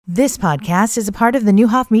This podcast is a part of the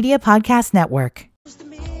Newhoff Media Podcast Network.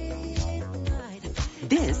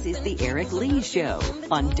 This is the Eric Lee Show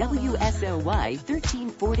on WSOY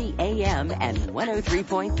 1340 AM and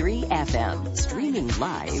 103.3 FM. Streaming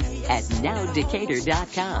live at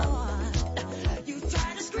nowdecatur.com.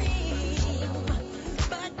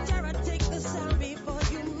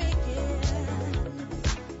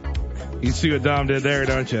 You see what Dom did there,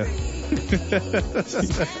 don't you?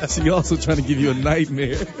 She also trying to give you a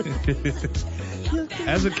nightmare.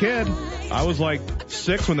 As a kid, I was like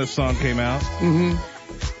 6 when this song came out. Mm-hmm.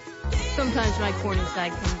 Sometimes my corny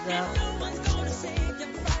side comes out.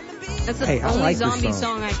 That's the only like zombie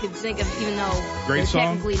song I could think of, even though Great they're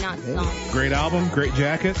song. technically not zombies. Great album, great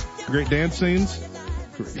jacket, great dance scenes.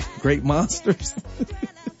 Great monsters.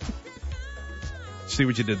 See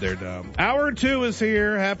what you did there, Dom. Hour 2 is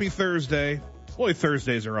here. Happy Thursday. Boy,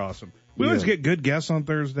 Thursdays are awesome. We always get good guests on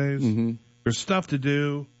Thursdays. Mm-hmm. There's stuff to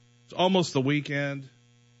do. It's almost the weekend.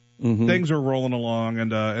 Mm-hmm. Things are rolling along,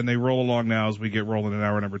 and they roll along now as we get rolling in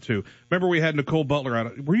hour number 2. Remember we had Nicole Butler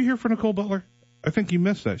on. Were you here for Nicole Butler? I think you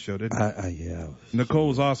missed that show, didn't you? Yeah. Nicole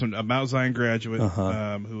was awesome. A Mount Zion graduate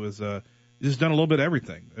who has just done a little bit of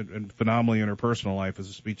everything and phenomenally in her personal life as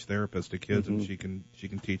a speech therapist to kids, and she can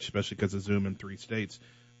teach, especially because of Zoom in 3 states.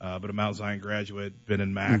 But a Mount Zion graduate, been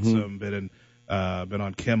in Maxim, been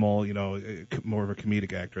on Kimmel, more of a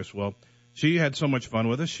comedic actress. Well, she had so much fun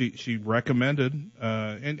with us. She recommended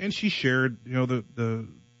and she shared the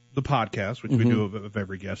podcast, which we do of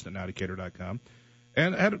every guest at nowdecatur.com,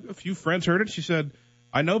 and had a few friends heard it. She said,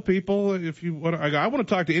 I know people, if you want I want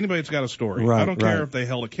to talk to anybody that's got a story. Right, I don't care if they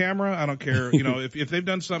held a camera. I don't care, if they've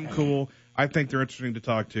done something cool. I think they're interesting to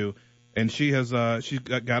talk to. And she has she's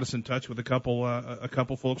got us in touch with a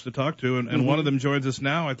couple folks to talk to, and one of them joins us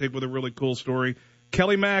now, I think, with a really cool story.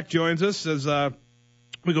 Kelley Mack joins us as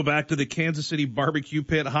we go back to the Kansas City barbecue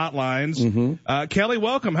pit hotlines. Kelley,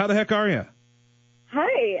 welcome. How the heck are you?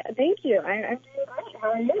 Hi, thank you. I'm doing great.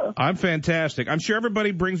 How are you? I'm fantastic. I'm sure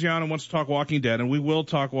everybody brings you on and wants to talk Walking Dead, and we will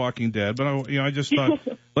talk Walking Dead. But I just thought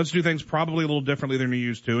let's do things probably a little differently than we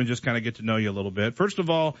used to, and just kind of get to know you a little bit. First of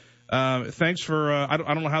all, thanks for I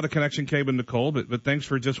don't know how the connection came with Nicole, but thanks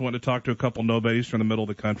for just wanting to talk to a couple nobodies from the middle of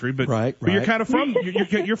the country. But you're kind of from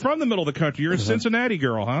you're from the middle of the country. You're a Cincinnati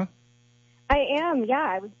girl, huh? I am. Yeah,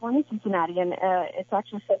 I was born in Cincinnati, and it's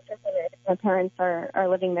actually so different. My parents are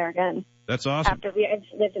living there again. That's awesome. I've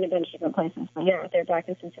lived in a bunch of different places, but yeah, they're back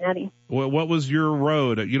in Cincinnati. Well, what was your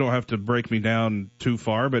road? You don't have to break me down too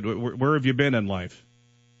far, but where have you been in life?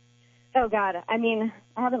 Oh God, I mean,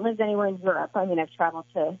 I haven't lived anywhere in Europe. I mean, I've traveled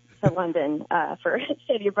to London for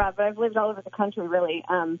study abroad, but I've lived all over the country, really.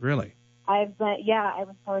 Really? I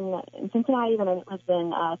was born in Cincinnati, then I lived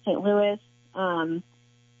in St. Louis, and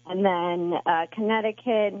then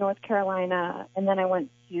Connecticut, North Carolina, and then I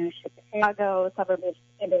went to Chicago, suburbs of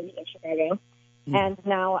Chicago, and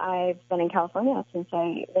now I've been in California since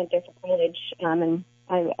I went there for college, and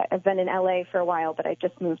I've been in LA for a while, but I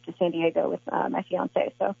just moved to San Diego with my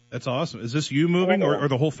fiance. So that's awesome. Is this you moving, or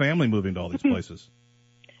the whole family moving to all these places?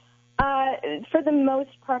 For the most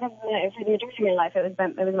part of for the majority of my life, it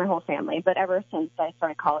was my whole family. But ever since I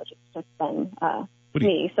started college, it's just been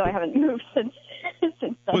me. So I haven't moved since.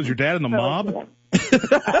 Was your dad in the mob?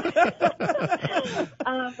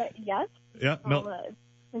 Yes. Yeah. No.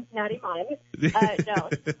 Cincinnati mob.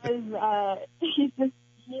 No. He's the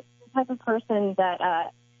type of person that I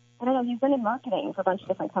don't know. He's been in marketing for a bunch of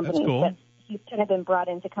different companies. That's cool. But he's kind of been brought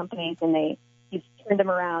into companies, and he's turned them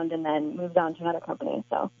around and then moved on to another company.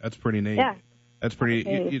 So that's pretty neat. Yeah. That's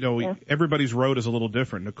pretty. Everybody's road is a little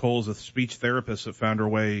different. Nicole's a speech therapist that found her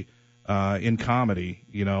way in comedy,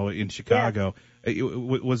 in Chicago. Yeah.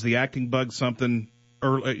 Was the acting bug something?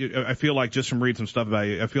 Or I feel like, just from reading some stuff about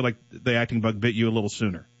you, I feel like the acting bug bit you a little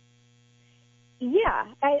sooner. Yeah,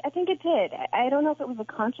 I think it did. I don't know if it was a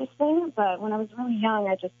conscious thing, but when I was really young,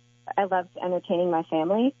 I loved entertaining my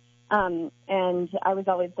family. And I was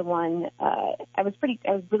always the one, I was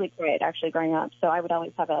really quiet actually growing up. So I would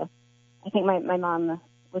always have I think my mom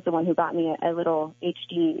was the one who got me a little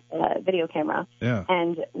HD video camera. Yeah.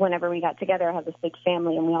 And whenever we got together, I had this big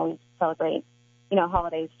family, and we always celebrate,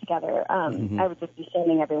 holidays together. I would just be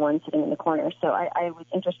filming everyone sitting in the corner. So I was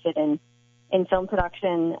interested in film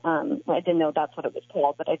production. I didn't know that's what it was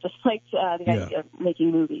called, but I just liked the idea of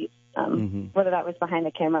making movies, whether that was behind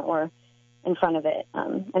the camera or in front of it.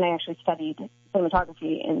 And I actually studied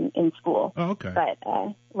cinematography in school. Oh, okay. But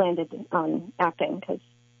landed on acting because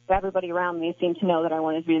everybody around me seemed to know that I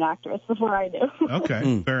wanted to be an actress before I do.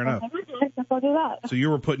 Okay, fair enough. I was like, okay, I'll do that. So you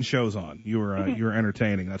were putting shows on. You were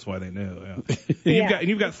entertaining. That's why they knew. Yeah.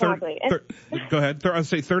 You've got exactly. 30. Go ahead. I'd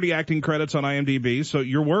say 30 acting credits on IMDb. So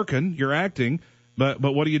you're working. You're acting. But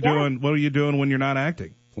what are you doing? What are you doing when you're not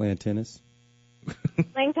acting? Playing tennis.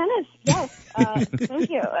 Playing tennis, yes. Thank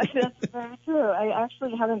you. That's very true. I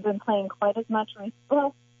actually haven't been playing quite as much.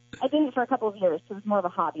 Well, I didn't for a couple of years. It was more of a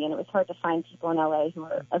hobby, and it was hard to find people in LA who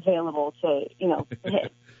were available to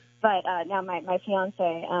hit. But now my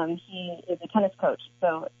fiance, he is a tennis coach,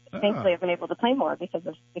 so thankfully I've been able to play more because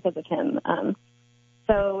of him.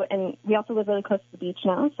 So, and we also live really close to the beach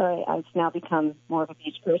now, so I've now become more of a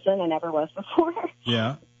beach person than I ever was before.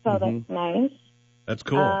 Yeah. So that's nice. That's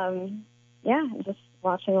cool. Yeah, I'm just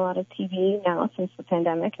watching a lot of TV now since the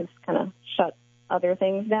pandemic has kind of shut other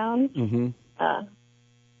things down. Mm-hmm.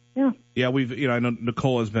 Yeah, I know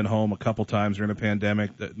Nicole has been home a couple times during the pandemic.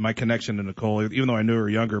 My connection to Nicole, even though I knew her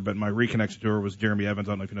younger, but my reconnection to her was Jeremy Evans.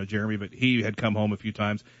 I don't know if you know Jeremy, but he had come home a few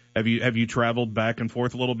times. Have you traveled back and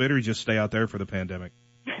forth a little bit, or you just stay out there for the pandemic?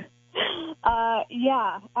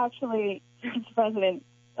 Yeah, actually, I'm surprised I didn't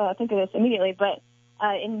think of this immediately, but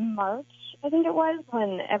in March, I think it was,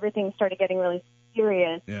 when everything started getting really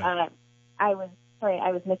serious, I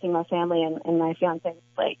was missing my family, and my fiance was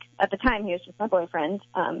like, at the time he was just my boyfriend.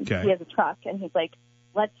 He has a truck, and he's like,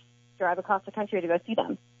 let's drive across the country to go see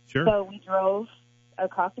them. Sure. So we drove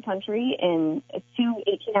across the country in 2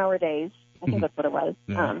 18-hour days. I think that's what it was.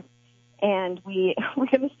 Yeah. And we were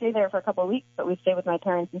going to stay there for a couple of weeks, but we stayed with my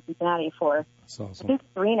parents in Cincinnati for, I think,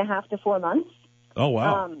 3.5 to 4 months. Oh,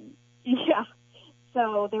 wow. Yeah.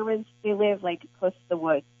 So they live like close to the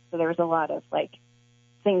woods, so there was a lot of like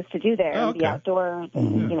things to do there, and the outdoors,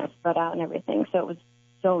 and spread out and everything. So it was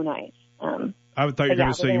so nice. I thought you were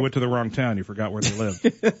going to say you went to the wrong town. You forgot where they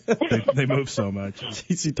lived. they moved so much.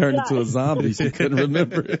 She turned into a zombie. She couldn't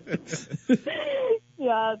remember it.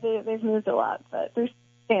 Yeah, they've moved a lot, but they're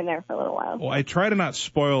staying there for a little while. Well, I try to not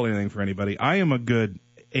spoil anything for anybody. I am a good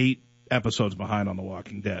 8 episodes behind on The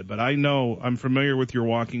Walking Dead, but I'm familiar with your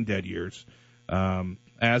Walking Dead years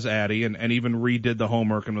as Addie, and even redid the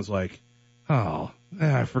homework and was like,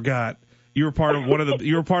 I forgot. You were part of one of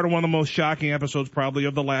the most shocking episodes probably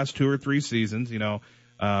of the last 2 or 3 seasons. Your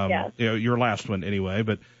last one anyway.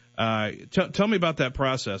 But tell me about that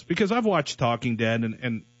process, because I've watched Talking Dead,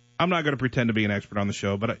 and I'm not going to pretend to be an expert on the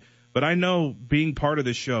show, but I know being part of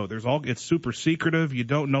this show, it's super secretive. You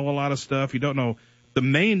don't know a lot of stuff. You don't know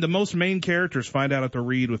the most main characters find out at the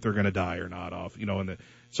read if they're going to die or not off.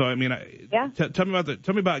 So I mean, tell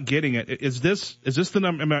me about getting it. Is this the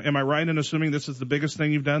number? Am I right in assuming this is the biggest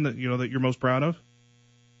thing you've done that you're most proud of?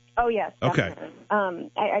 Oh yes. Okay.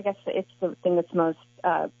 I guess it's the thing that's most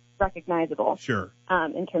recognizable. Sure.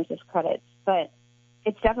 In terms of credits, but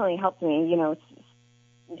it's definitely helped me,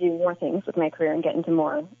 do more things with my career and get into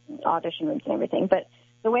more audition rooms and everything. But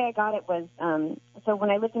the way I got it was, so when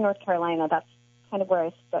I lived in North Carolina, that's kind of where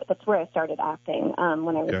I started acting.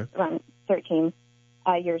 When I was around 13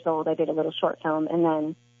 years old, I did a little short film, and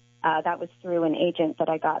then that was through an agent that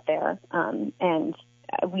I got there. And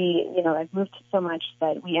I've moved so much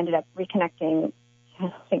that we ended up reconnecting,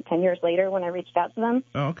 I think 10 years later when I reached out to them.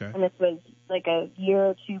 Oh, okay. And this was like a year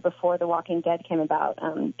or 2 before The Walking Dead came about.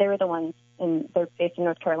 They were the ones, they're based in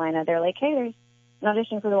North Carolina. They're like, hey, there's an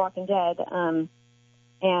audition for The Walking Dead.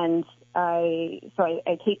 And I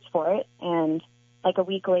taped for it, and like a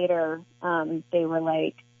week later, they were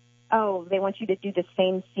like, oh, they want you to do the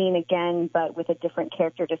same scene again, but with a different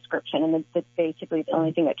character description. And basically the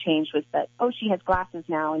only thing that changed was that, she has glasses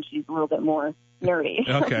now and she's a little bit more nerdy.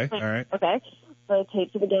 Okay, all right. Okay. So I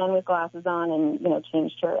taped it again with glasses on and,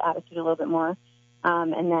 changed her attitude a little bit more.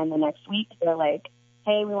 And then the next week they're like,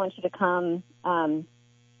 hey, we want you to come.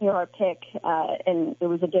 You're our pick. And it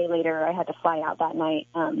was a day later. I had to fly out that night.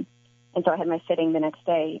 And so I had my fitting the next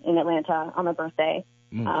day in Atlanta on my birthday.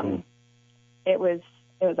 It was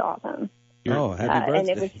awesome. Happy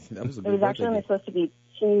birthday. And it was actually only supposed to be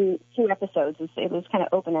two episodes. It was kind of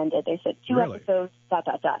open-ended. They said 2 episodes, ...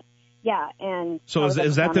 Yeah, and so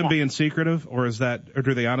is that them being secretive, or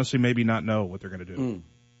do they honestly maybe not know what they're going to do?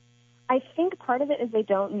 I think part of it is they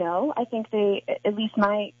don't know. I think at least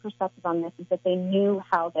my perspective on this is that they knew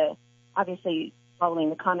how obviously following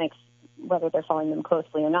the comics, whether they're following them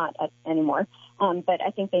closely or not anymore. But I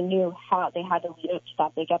think they knew how they had to lead up to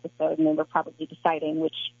that big episode, and they were probably deciding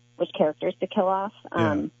which characters to kill off.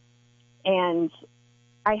 And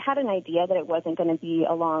I had an idea that it wasn't going to be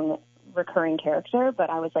a long recurring character, but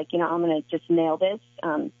I was like, I'm going to just nail this.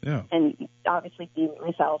 And obviously be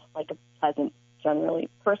myself, like a pleasant, generally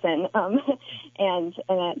person. And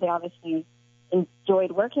they obviously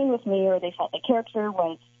enjoyed working with me, or they felt the character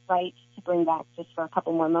was right to bring back just for a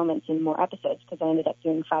couple more moments in more episodes, because I ended up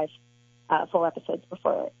doing 5 full episodes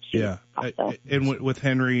before. And with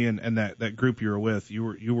Henry and that group you were with, you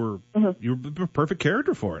were the perfect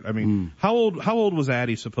character for it. I mean, how old was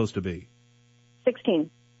Addie supposed to be? 16.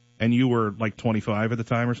 And you were like 25 at the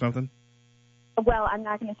time or something? Well, I'm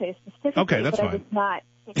not going to say specifically, okay, that's but fine. I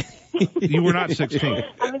was not 16. You were not 16.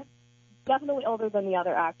 I was definitely older than the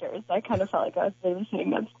other actors. I kind of felt like I was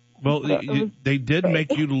babysitting them. Well, they did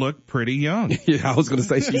make you look pretty young. Yeah, I was going to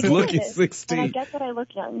say she's looking 16. And I get that I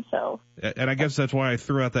look young, so. And I guess that's why I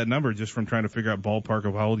threw out that number, just from trying to figure out ballpark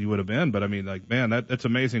of how old you would have been. But I mean, like, man, that's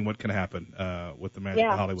amazing what can happen with the magic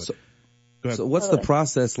of Hollywood. So what's the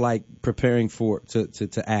process like preparing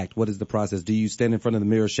to act? What is the process? Do you stand in front of the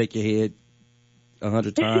mirror, shake your head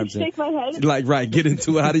 100 times? Shake my head? Like, right, get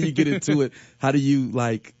into it. How do you get into it? How do you,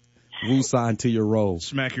 like, woo-sign to your role?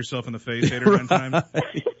 Smack yourself in the face 8 or 9 times?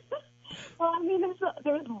 Well, I mean, there's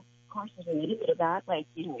of course there's a little bit of that. Like,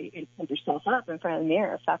 you know, you can put yourself up in front of the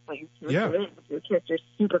mirror if that's what your character is. If your character's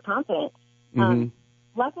super confident. Not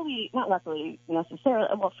luckily necessarily.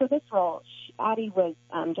 Well, for this role, Addie was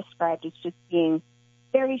described as just being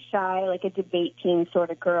very shy, like a debate team sort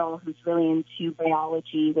of girl who's really into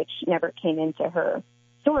biology, which never came into her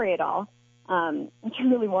story at all. And she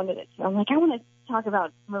really wanted it to. I'm like, I want to talk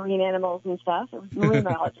about marine animals and stuff. It was marine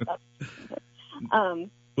biology.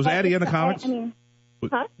 Was Addie in the comics? I mean,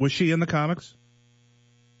 was she in the comics?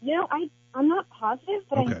 You know, I'm not positive,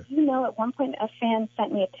 but I do know at one point a fan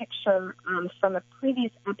sent me a picture from a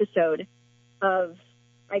previous episode of,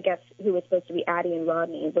 I guess, who was supposed to be Addie and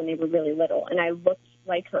Rodney when they were really little, and I looked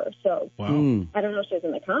like her. So I don't know if she was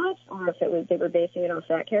in the comics or if it was they were basing it off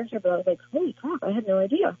that character, but I was like, holy crap, I had no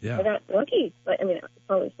idea. Yeah. I got lucky. But I mean, it's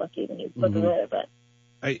always lucky when you look at it, but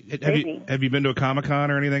have you been to a Comic-Con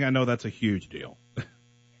or anything? I know that's a huge deal.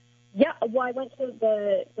 Yeah, well, I went to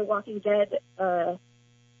the Walking Dead. Oh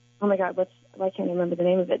my God, I can't remember the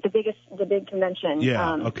name of it. The big convention.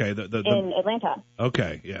 Yeah. In Atlanta.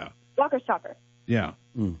 Okay. Yeah. Walker Stalker. Yeah.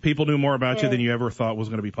 People knew more about you than you ever thought was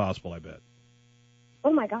going to be possible, I bet.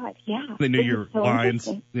 Oh my God, yeah. They knew your lines.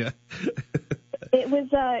 Yeah. It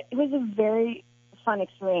was a very fun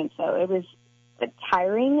experience, though. It was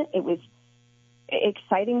tiring. It was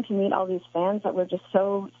exciting to meet all these fans that were just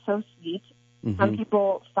so sweet. Some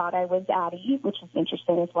people thought I was Addie, which was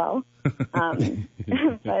interesting as well.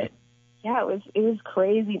 But yeah, it was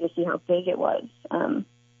crazy to see how big it was and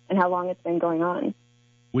how long it's been going on.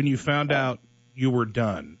 When you found out you were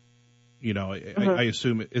done, you know, I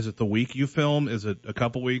assume, is it the week you film? Is it a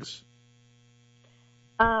couple weeks?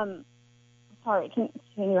 Sorry, can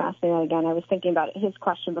you ask me that again? I was thinking about his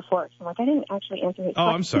question before, so I'm like, I didn't actually answer his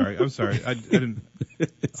question. I'm sorry. I didn't.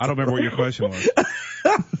 I don't remember what your question was.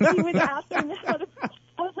 He was asking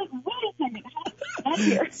I was like, wait a second, how did I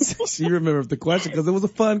get here? She remembered the question because it was a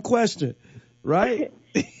fun question, right?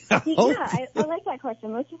 I like that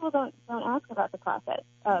question. Most people don't ask about the process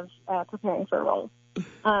of preparing for a role.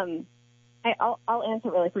 I'll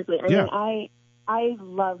answer really quickly. I mean, I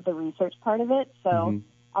love the research part of it, so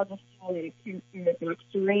I'll just do the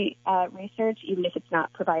backstory research. Even if it's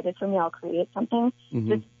not provided for me, I'll create something.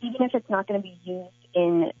 Just, even if it's not going to be used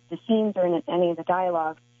in the scenes or in any of the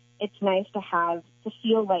dialogue, it's nice to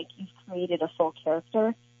feel like you've created a full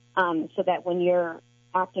character, so that when you're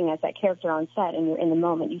acting as that character on set and you're in the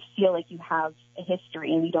moment, you feel like you have a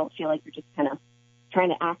history and you don't feel like you're just kind of trying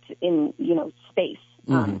to act in, space.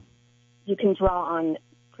 You can draw on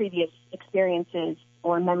previous experiences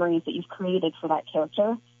or memories that you've created for that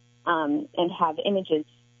character, and have images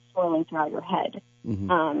swirling throughout your head.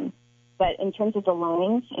 But in terms of the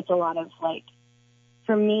lines, it's a lot of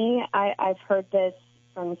for me, I've heard this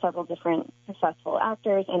from several different successful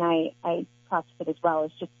actors, and I practice it as well.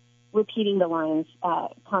 It's just repeating the lines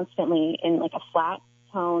constantly in a flat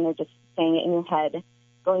tone, or just saying it in your head,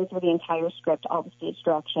 going through the entire script, all the stage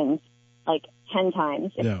directions, 10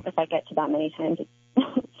 times. If I get to that many times,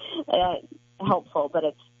 it's helpful, but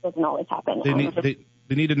it doesn't always happen.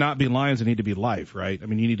 They need to not be lines, they need to be life, right? I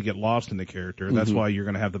mean, you need to get lost in the character. That's why you're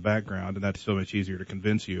going to have the background, and that's so much easier to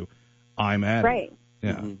convince you, I'm Addie. Right.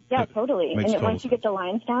 Yeah. Yeah, totally. And once you get the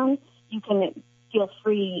lines down, you can feel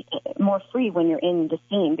more free when you're in the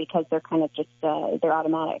scene, because they're kind of just, they're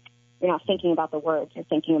automatic. You're not thinking about the words. You're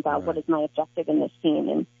thinking about what is my objective in this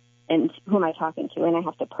scene and who am I talking to. And I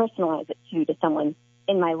have to personalize it, to someone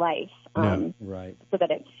in my life, so that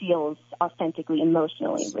it feels authentically,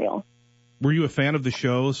 emotionally real. Were you a fan of the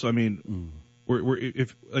shows? I mean,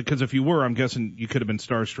 because if you were, I'm guessing you could have been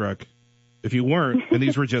starstruck. If you weren't, and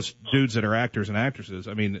these were just dudes that are actors and actresses,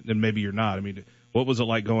 I mean, then maybe you're not. I mean, What was it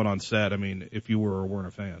like going on set? I mean, if you were or weren't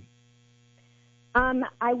a fan.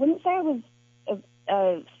 I wouldn't say I was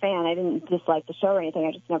a fan. I didn't dislike the show or anything.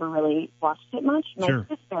 I just never really watched it much. My Sure.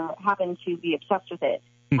 sister happened to be obsessed with it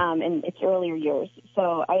in its earlier years.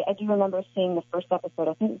 So I do remember seeing the first episode.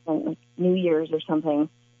 I think it was on like New Year's or something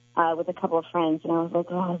with a couple of friends, and I was like,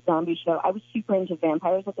 oh, a zombie show. I was super into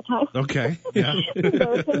vampires at the time. Okay, yeah.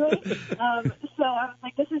 Personally. So I was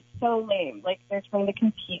like, this is so lame. Like, they're trying to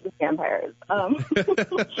compete with vampires. But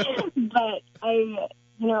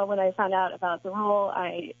when I found out about the role,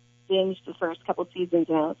 I binged the first couple seasons,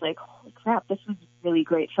 and I was like, holy crap, this was really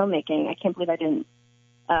great filmmaking. I can't believe I didn't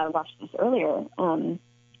watch this earlier.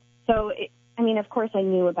 Of course, I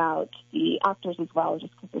knew about the actors as well,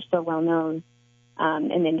 just because they're so well known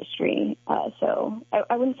in the industry. So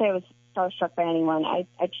I wouldn't say I was starstruck by anyone. I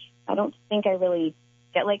don't think I really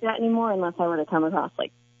get like that anymore unless I were to come across,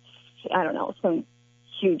 like, I don't know, some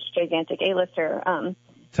huge, gigantic A-lister.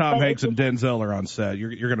 Tom Hanks and Denzel are on set.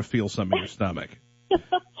 You're going to feel something in your stomach.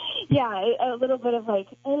 Yeah, a little bit of like,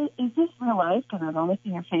 is this real life? Because I've only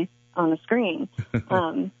seen your face on the screen.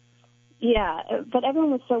 Yeah, but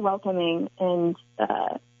everyone was so welcoming, and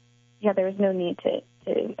there was no need to.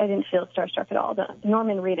 I didn't feel starstruck at all.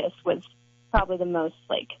 Norman Reedus was probably the most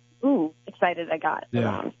excited I got.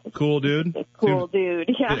 Yeah, cool dude. Cool dude.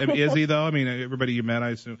 Yeah. I mean, is he though? I mean, everybody you met,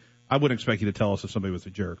 I assume. I wouldn't expect you to tell us if somebody was a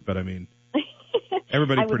jerk, but I mean,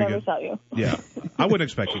 everybody pretty good. I would never tell you. Yeah, I wouldn't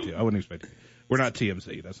expect you to. We're not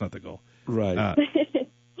TMZ. That's not the goal. Right.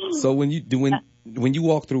 So when you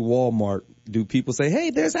walk through Walmart, do people say,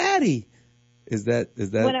 "Hey, there's Addie"? Is that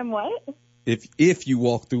when I'm what? If you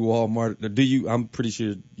walk through Walmart, do you? I'm pretty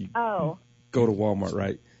sure you go to Walmart,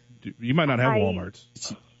 right? You might not have Walmarts.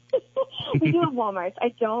 We do have Walmarts.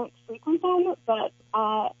 I don't frequent them, but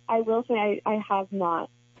I will say I have not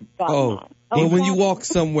gotten that. Well, when you walk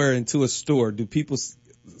somewhere into a store, do people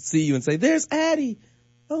see you and say, "There's Addie"?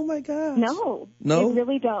 Oh my gosh. No, they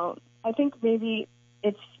really don't. I think maybe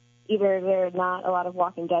it's either there are not a lot of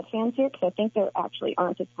Walking Dead fans here, because I think there actually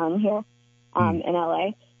aren't a ton here in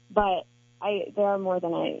LA, but there are more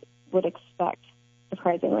than I would expect,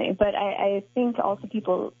 surprisingly. But I think also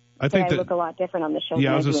people I look a lot different on the show.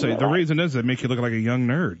 Yeah, I was going to say, the reason is they make you look like a young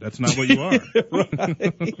nerd. That's not what you are.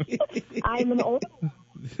 I'm an older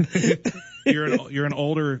You're an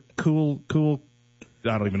older, cool,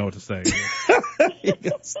 I don't even know what to say.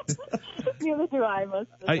 Neither do I.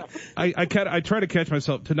 I try to catch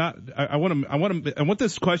myself to not. I want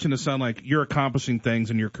this question to sound like you're accomplishing things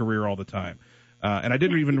in your career all the time, and I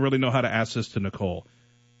didn't even really know how to ask this to Nicole.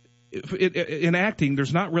 In acting,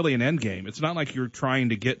 there's not really an end game. It's not like you're trying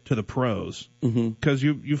to get to the pros because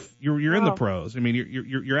you're in the pros. I mean,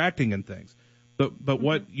 you're acting in things, but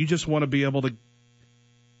what you just want to be able to.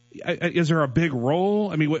 Is there a big role?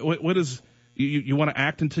 I mean, what is. You want to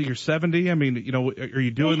act until you're 70? I mean, are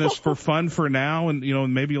you doing this for fun for now,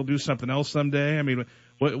 and maybe you'll do something else someday? I mean,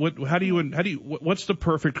 what's the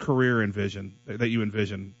perfect career that you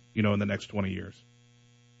envision, in the next 20 years?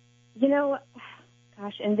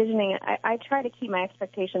 Gosh, envisioning it, I try to keep my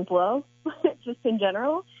expectations low, just in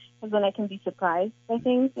general, because then I can be surprised by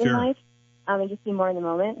things in life, and just be more in the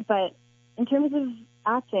moment. But in terms of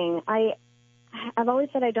acting, I've always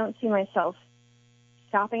said I don't see myself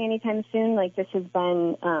stopping anytime soon. Like, this has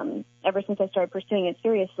been, ever since I started pursuing it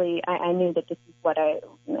seriously, I knew that this is what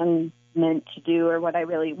I'm meant to do, or what I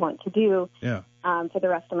really want to do for the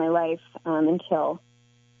rest of my life, until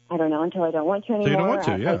I don't want to anymore. So you don't want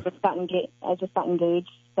to, yeah. I just got engaged,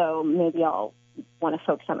 so maybe I'll want to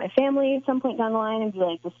focus on my family at some point down the line and be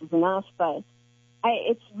like, this is enough. But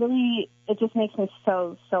it just makes me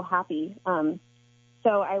so, so happy.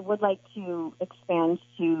 So I would like to expand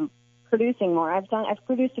to producing more. I've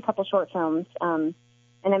produced a couple short films, and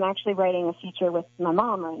I'm actually writing a feature with my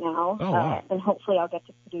mom right now. Oh, wow. And hopefully I'll get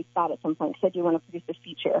to produce that at some point, because I do want to produce a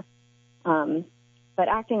feature. But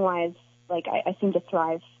acting-wise, like, I seem to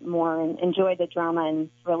thrive more and enjoy the drama and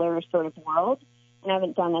thriller sort of world. And I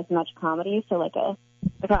haven't done as much comedy, so like a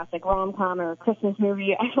classic rom-com or a Christmas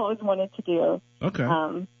movie I've always wanted to do. Okay.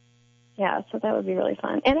 So that would be really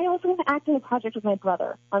fun. And I also want to act in a project with my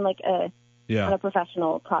brother on on a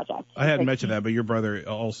professional project. I hadn't mentioned that, but your brother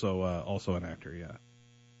also an actor, yeah.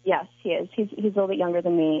 Yes, he is. He's a little bit younger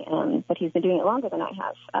than me, but he's been doing it longer than I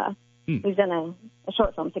have. We've done a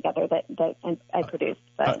short film together that I produced.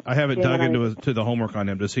 But I haven't dug into the homework on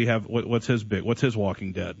him. Does he have what's his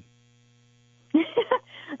Walking Dead?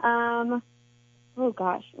 Oh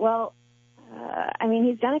gosh. Well,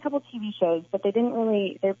 he's done a couple TV shows, but they didn't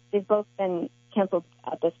really. They've both been canceled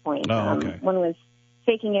at this point. Oh, okay. One was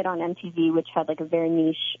Faking It on MTV, which had like a very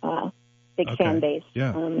niche, big fan base.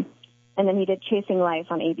 Yeah. And then he did Chasing Life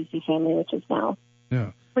on ABC Family, which is now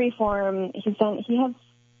Freeform. He has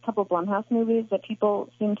a couple Blumhouse movies that people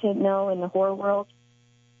seem to know in the horror world.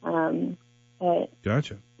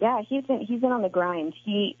 Gotcha. Yeah, he's been on the grind.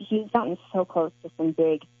 He's gotten so close to some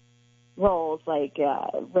big roles like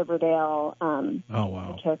Riverdale. Oh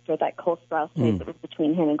wow! The character that Cole Sprouse played that was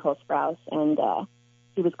between him and Cole Sprouse, and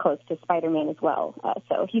he was close to Spider-Man as well.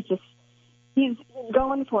 So he's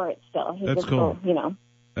going for it still. That's cool. You know.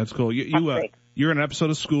 That's cool. You're in an episode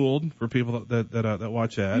of Schooled for people that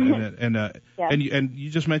watch that, and you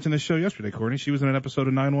just mentioned this show yesterday, Courtney. She was in an episode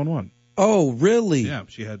of 911. Oh, really? Yeah,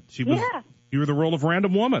 you were the role of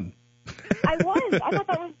Random Woman. I was. I thought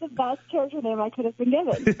that was the best character name I could have been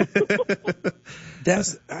given.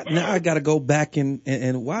 Now I got to go back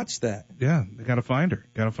and watch that. Yeah, I got to find her.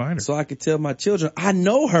 So I could tell my children, I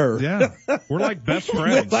know her. Yeah, we're like best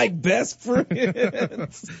friends. We're like best friends.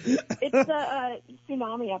 It's the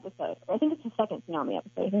tsunami episode. I think it's the second tsunami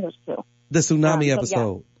episode. I think there's two. The tsunami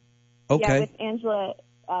episode. Yeah. Okay. Yeah, with Angela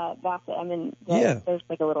Bassett. I mean, there's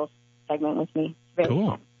like a little segment with me. Very cool.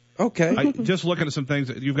 fun. Okay. Just looking at some things,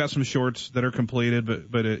 you've got some shorts that are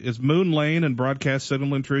completed, but is Moon Lane and Broadcast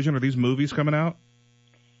Signal Intrusion, are these movies coming out?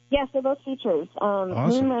 Yes, they're both features.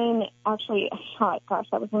 Awesome. Moon Lane actually shot. Gosh,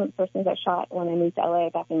 that was one of the first things I shot when I moved to LA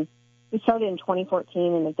we started in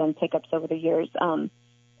 2014 and have done pickups over the years.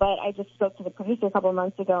 But I just spoke to the producer a couple of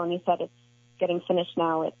months ago, and he said it's getting finished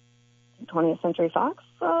now at 20th Century Fox.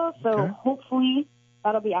 So hopefully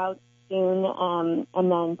that'll be out soon.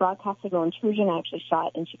 And then Broadcast Signal Intrusion I actually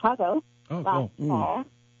shot in Chicago last fall.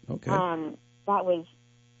 Okay. That was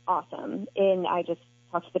awesome. And I just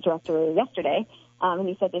talked to the director yesterday, and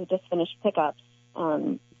he said they just finished pickups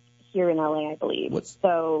here in LA, I believe.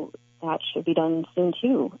 So that should be done soon,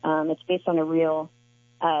 too. It's based on a real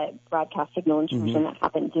broadcast signal intrusion that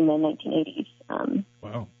happened in the 1980s.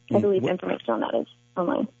 Wow. I believe information on that is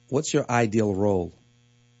online. What's your ideal role?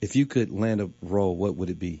 If you could land a role, what would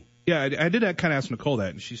it be? Yeah, I did kind of ask Nicole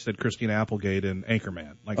that, and she said Christina Applegate in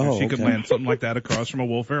Anchorman. Like, if she could land something like that across from a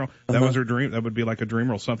Will Ferrell, that was her dream. That would be like a dream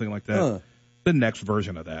role, something like that. The next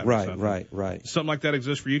version of that. Right. Something like that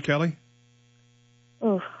exists for you, Kelley?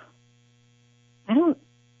 Oof. I don't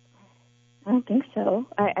think so.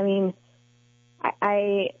 I mean,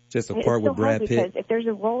 just a part with Brad Pitt. Because if there's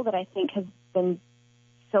a role that I think has been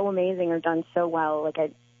so amazing or done so well, like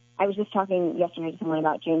I was just talking yesterday to someone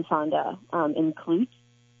about Jane Fonda in Clute.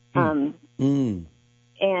 And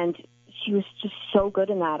she was just so good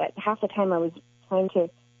in that. Half the time I was trying to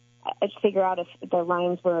figure out if the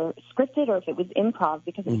lines were scripted or if it was improv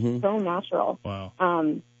because it was so natural. Wow.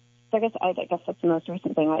 So I guess that's the most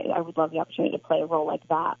recent thing. I would love the opportunity to play a role like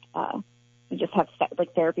that. You just have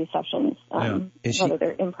like therapy sessions, whether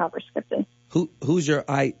they're improv or scripted. Who's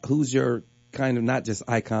your kind of not just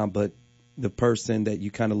icon, but the person that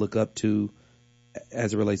you kind of look up to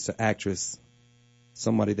as it relates to actress?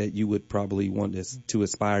 Somebody that you would probably want to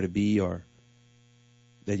aspire to be, or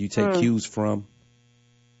that you take cues from?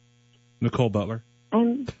 Nicole Butler.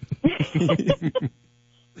 Nicole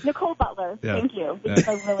Butler. Yeah. Thank you. Because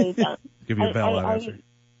I really don't. Give you a valid answer.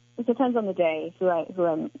 It depends on the day who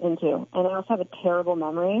I'm into, and I also have a terrible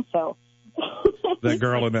memory, so. That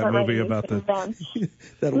girl in that movie about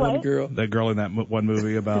that one girl. That girl in that one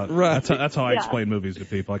movie about. Right. That's how I explain movies to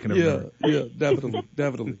people. I can never remember. Yeah,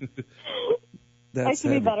 definitely. I should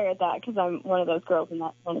be better at that because I'm one of those girls in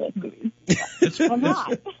one of those movies. I'm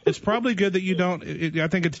not. It's probably good that you don't. I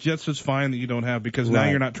think it's just as fine that you don't have because now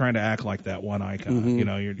you're not trying to act like that one icon. You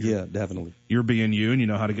know, you're definitely. You're being you, and you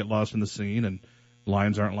know how to get lost in the scene, and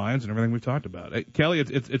lines aren't lines, and everything we've talked about. Hey, Kelley,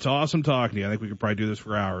 it's awesome talking to you. I think we could probably do this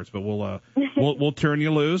for hours, but we'll turn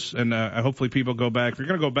you loose, and hopefully people go back. If you're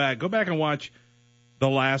gonna go back and watch the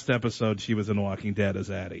last episode she was in Walking Dead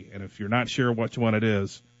as Addie, and if you're not sure which one it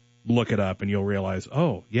is, look it up and you'll realize,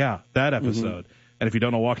 oh, yeah, that episode. And if you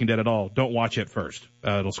don't know Walking Dead at all, don't watch it first.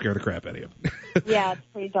 It'll scare the crap out of you. Yeah, it's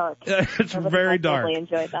pretty dark. It's very dark. I really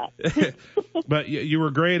enjoyed that. But you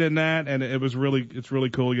were great in that, and it's really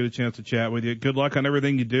cool to get a chance to chat with you. Good luck on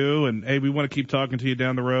everything you do, and, hey, we want to keep talking to you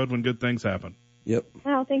down the road when good things happen. Yep.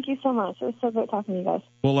 Oh, thank you so much. It was so great talking to you guys.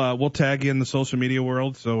 We'll tag you in the social media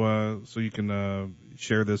world so you can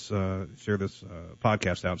share this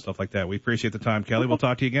podcast out and stuff like that. We appreciate the time, Kelley. We'll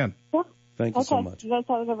talk to you again. Yeah. Thank you so much. You guys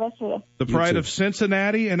have a good rest of it. The pride of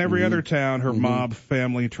Cincinnati and every other town her mob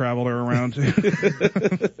family traveled her around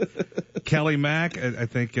to. Kelley Mack, I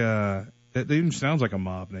think that even sounds like a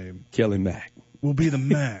mob name. Kelley Mack. We'll be the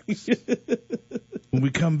Macks. When we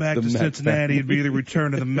come back to Cincinnati, it'd be the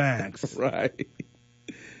return of the Macks. Right.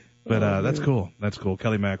 But that's cool. That's cool.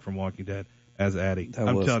 Kelley Mack from Walking Dead. as Addie.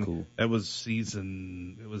 That was cool. That was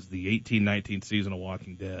the 18-19 season of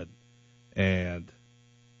Walking Dead. And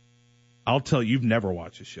I'll tell you, you've never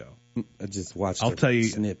watched the show. I just watched a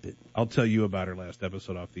snippet. I'll tell you about her last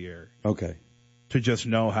episode off the air. Okay. To just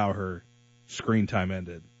know how her screen time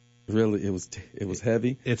ended. Really? It was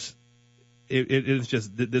heavy? It's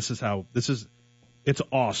just, it's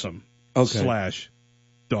awesome. Okay.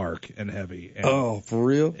 / dark and heavy. And for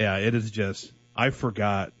real? Yeah, it is just, I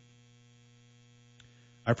forgot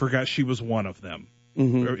she was one of them.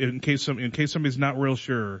 Mm-hmm. In case somebody's not real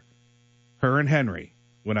sure, her and Henry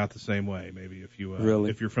went out the same way. Maybe if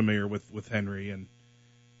you're familiar with Henry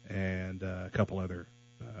and a couple other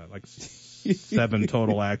like 7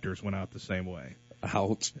 total actors went out the same way.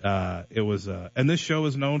 Ouch. It was and this show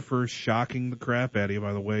is known for shocking the crap out of you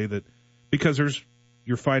by the way that, because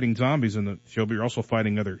you're fighting zombies in the show, but you're also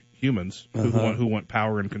fighting other humans who want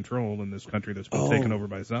power and control in this country that's been taken over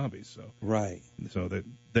by zombies. So right. So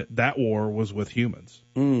that war was with humans.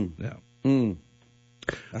 Yeah.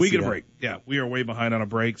 We get a break. Yeah, we are way behind on a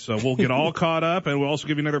break, so we'll get all caught up, and we'll also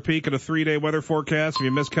give you another peek at a 3-day weather forecast. If you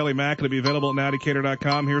missed Kelley Mack, it'll be available at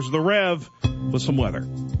nowdecatur.com. Here's the Rev with some weather.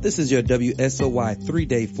 This is your WSOY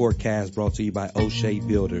 3-day forecast brought to you by O'Shea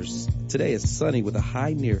Builders. Today is sunny with a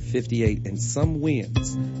high near 58 and some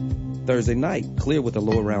winds. Thursday night, clear with a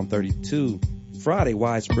low around 32. Friday,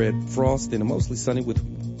 widespread frost and mostly sunny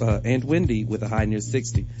and windy with a high near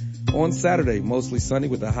 60. On Saturday, mostly sunny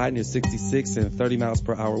with a high near 66 and 30 miles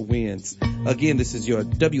per hour winds. Again, this is your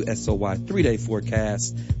WSOY 3-day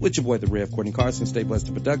forecast with your boy, the Rev, Courtney Carson. Stay blessed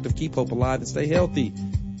and productive, keep hope alive, and stay healthy.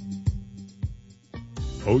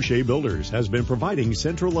 O'Shea Builders has been providing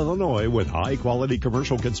Central Illinois with high-quality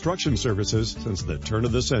commercial construction services since the turn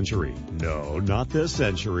of the century. No, not this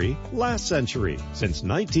century, last century. Since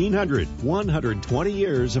 1900, 120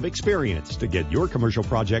 years of experience to get your commercial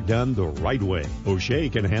project done the right way. O'Shea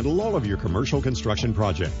can handle all of your commercial construction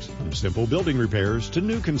projects, from simple building repairs to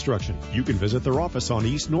new construction. You can visit their office on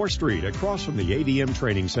East North Street across from the ADM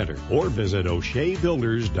Training Center, or visit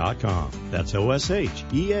O'SheaBuilders.com. That's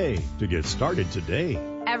OSHEA to get started today.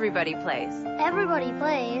 Everybody plays. Everybody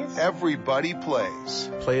plays. Everybody plays.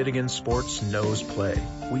 Play It Again Sports knows play.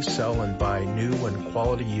 We sell and buy new and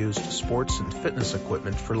quality used sports and fitness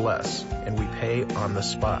equipment for less, and we pay on the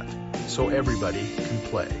spot, so everybody can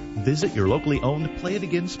play. Visit your locally owned Play It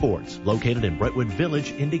Again Sports, located in Brentwood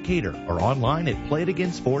Village in Decatur, or online at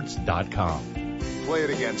playitagainsports.com. Play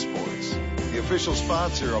It Again Sports, the official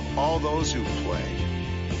sponsor of all those who play.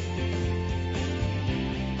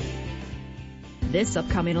 This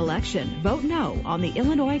upcoming election, vote no on the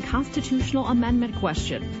Illinois constitutional amendment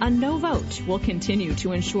question. A no vote will continue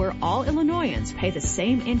to ensure all Illinoisans pay the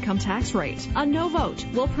same income tax rate. A no vote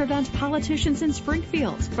will prevent politicians in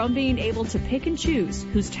Springfield from being able to pick and choose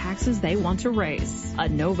whose taxes they want to raise. A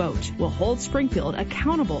no vote will hold Springfield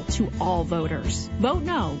accountable to all voters. Vote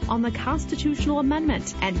no on the constitutional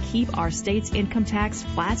amendment and keep our state's income tax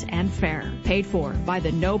flat and fair. Paid for by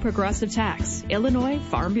the No Progressive Tax, Illinois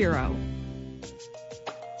Farm Bureau.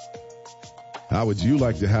 How would you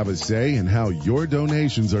like to have a say in how your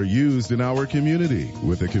donations are used in our community?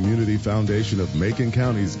 With the Community Foundation of Macon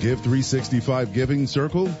County's Give 365 Giving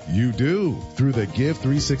Circle, you do. Through the Give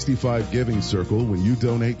 365 Giving Circle, when you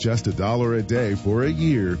donate just $1 a day for a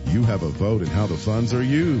year, you have a vote in how the funds are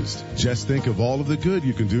used. Just think of all of the good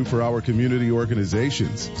you can do for our community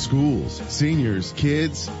organizations, schools, seniors,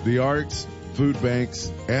 kids, the arts, food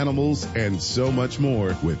banks, animals, and so much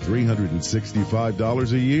more with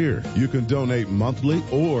 $365 a year. You can donate monthly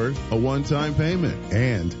or a one-time payment.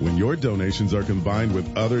 And when your donations are combined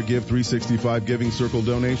with other Give 365 Giving Circle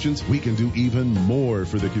donations, we can do even more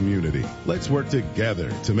for the community. Let's work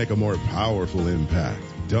together to make a more powerful impact.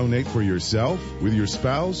 Donate for yourself, with your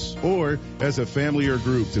spouse, or as a family or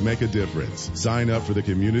group to make a difference. Sign up for the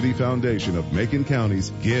Community Foundation of Macon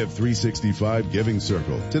County's Give 365 Giving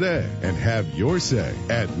Circle today and have your say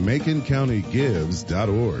at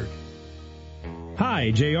MaconCountyGives.org.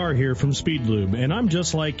 Hi, JR here from Speed Lube, and I'm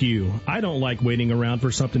just like you. I don't like waiting around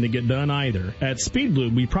for something to get done either. At Speed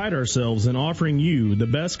Lube, we pride ourselves in offering you the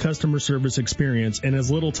best customer service experience in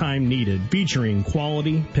as little time needed, featuring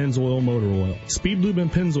quality Pennzoil motor oil. Speed Lube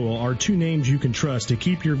and Pennzoil are two names you can trust to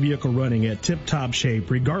keep your vehicle running at tip-top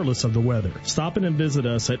shape regardless of the weather. Stop in and visit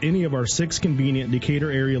us at any of our 6 convenient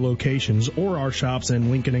Decatur area locations or our shops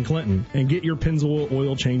in Lincoln and Clinton, and get your Pennzoil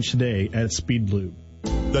oil change today at Speed Lube.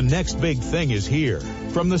 The next big thing is here.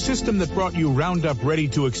 From the system that brought you Roundup Ready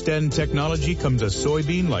to Extend technology comes a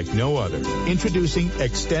soybean like no other. Introducing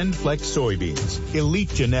Extend Flex soybeans. Elite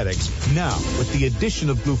genetics, now with the addition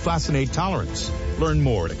of glufosinate tolerance. Learn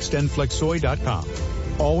more at extendflexsoy.com.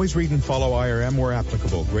 Always read and follow IRM where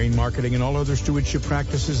applicable, grain marketing and all other stewardship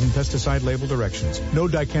practices and pesticide label directions. No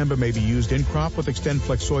dicamba may be used in crop with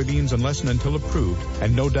XtendFlex soybeans unless and until approved,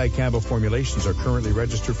 and no dicamba formulations are currently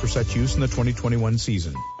registered for such use in the 2021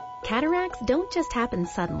 season. Cataracts don't just happen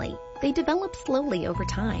suddenly. They develop slowly over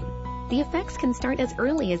time. The effects can start as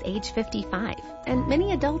early as age 55, and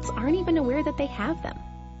many adults aren't even aware that they have them.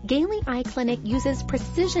 Kelley Eye Clinic uses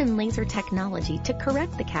precision laser technology to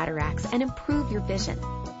correct the cataracts and improve your vision.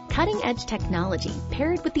 Cutting-edge technology,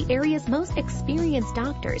 paired with the area's most experienced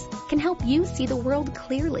doctors, can help you see the world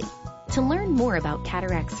clearly. To learn more about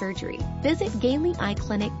cataract surgery, visit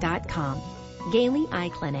KelleyEyeClinic.com. Kelley Eye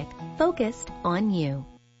Clinic, focused on you.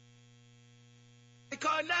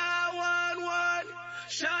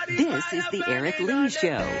 This is the Eric Lee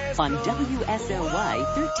Show on WSOY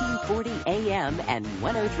 1340 AM and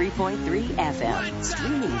 103.3 FM.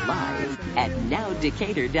 Streaming live at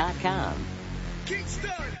nowdecatur.com.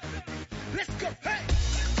 Kingston, let's go, hey!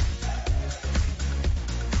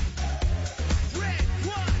 Red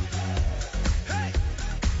one, hey,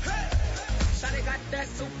 hey! Shawty got that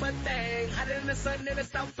super thing, hotter than the sun in the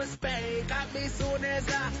south of Spain. Got me soon as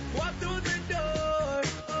I walk through the door.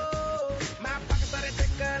 Oh, my pockets started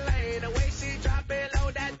tickling, the way she drop it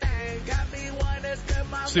low, that thing got me wanna spend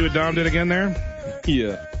my See what Dom did again there?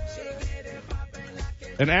 Yeah.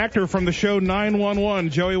 An actor from the show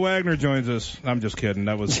 911, Joey Wagner, joins us. I'm just kidding.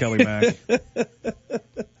 That was Kelley Mack.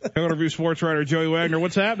 Herald Review Sportswriter Joey Wagner.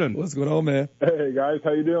 What's happening? What's going on, man? Hey, guys.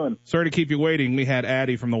 How you doing? Sorry to keep you waiting. We had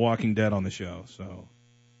Addie from The Walking Dead on the show, so.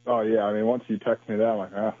 Oh, yeah. I mean, once you text me that, I'm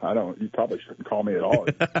like, you probably shouldn't call me at all.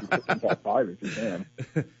 You put me at 5 if you can.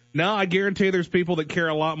 No, I guarantee there's people that care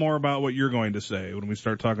a lot more about what you're going to say when we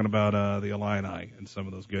start talking about the Illini and some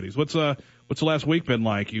of those goodies. What's the last week been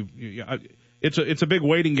like? It's a big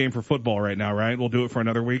waiting game for football right now, right? We'll do it for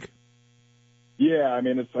another week. Yeah, I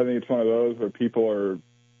mean, I think it's one of those where people are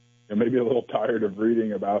maybe a little tired of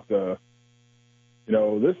reading about the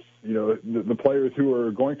players who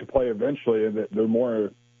are going to play eventually, and that they're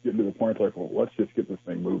more getting to the point like, well, let's just get this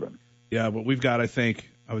thing moving. Yeah, but we've got,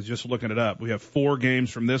 I was just looking it up. We have 4 games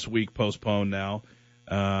from this week postponed now.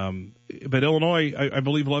 But Illinois, I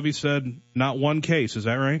believe Lovey said not one case. Is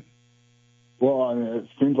that right? Well, I mean, it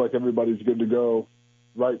seems like everybody's good to go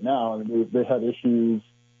right now. I mean, they had issues.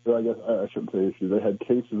 I guess I shouldn't say issues. They had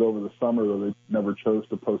cases over the summer that they never chose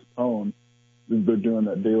to postpone. They're doing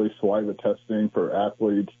that daily saliva testing for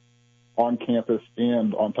athletes on campus,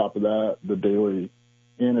 and on top of that, the daily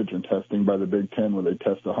antigen testing by the Big Ten, where they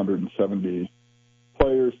test 170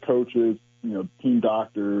 players, coaches, team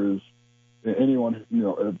doctors, anyone,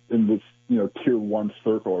 in this, tier 1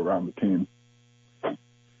 circle around the team.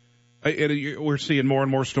 We're seeing more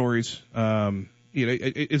and more stories.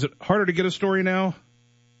 Is it harder to get a story now?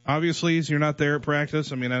 Obviously, as you're not there at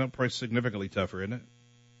practice. I mean, I know probably significantly tougher, isn't it?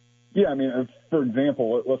 Yeah, I mean, for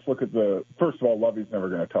example, let's look at first of all, Lovey's never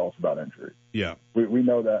going to tell us about injury. Yeah. We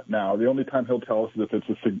know that now. The only time he'll tell us is if it's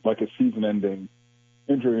a season-ending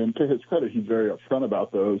injury, and to his credit, he's very upfront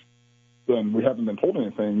about those. Then we haven't been told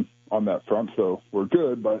anything on that front, so we're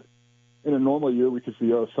good, but in a normal year, we could see,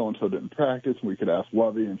 so-and-so didn't practice, and we could ask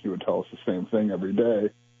Lovey, and he would tell us the same thing every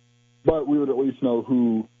day. But we would at least know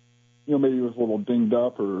who, maybe was a little dinged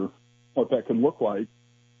up or what that could look like.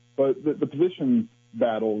 But the position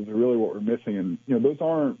battles are really what we're missing, and, those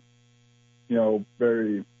aren't,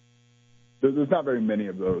 there's not very many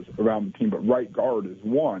of those around the team, but right guard is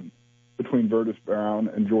one between Vertus Brown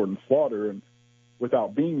and Jordan Slaughter, and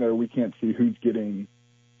without being there, we can't see who's getting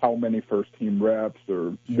how many first-team reps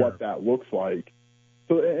or what that looks like.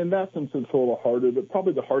 So in that sense, it's a little harder. But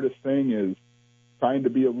probably the hardest thing is trying to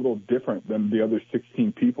be a little different than the other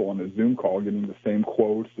 16 people on a Zoom call, getting the same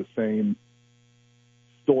quotes, the same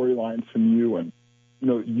storylines from you. And,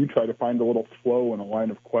 you try to find a little flow in a line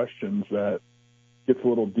of questions that gets a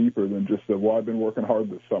little deeper than just well, I've been working hard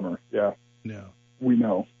this summer. Yeah. No. We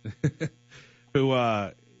know.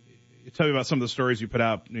 Tell me about some of the stories you put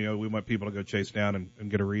out, we want people to go chase down and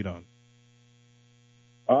get a read on.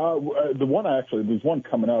 There's one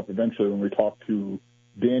coming up eventually when we talk to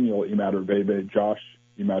Daniel Imaterbebe, Josh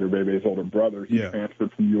Imaterbebe's older brother. He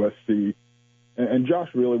transferred from USC. And Josh,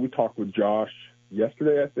 we talked with Josh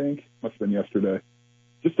yesterday, I think. Must have been yesterday.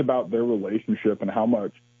 Just about their relationship and how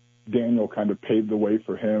much Daniel kind of paved the way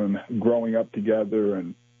for him growing up together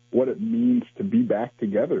and what it means to be back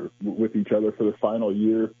together with each other for the final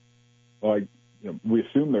year. Like, we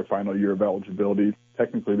assume their final year of eligibility.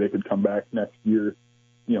 Technically, they could come back next year.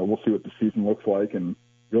 We'll see what the season looks like and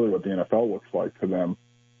really what the NFL looks like for them.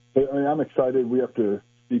 But, I'm excited. We have to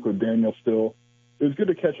speak with Daniel still. It was good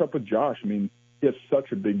to catch up with Josh. I mean, he had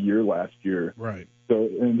such a big year last year. Right. So,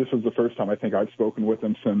 and this was the first time I think I've spoken with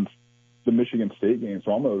him since the Michigan State game,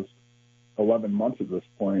 so almost 11 months at this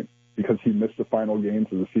point, because he missed the final games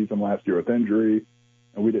of the season last year with injury,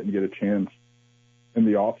 and we didn't get a chance in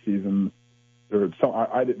the off season, or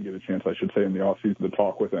I didn't get a chance, I should say, in the off season to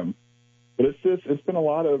talk with him. But it's been a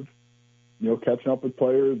lot of, catching up with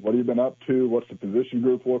players. What have you been up to? What's the position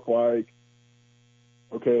group look like?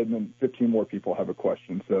 Okay, and then 15 more people have a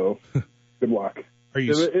question, so good luck.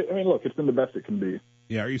 Look, it's been the best it can be.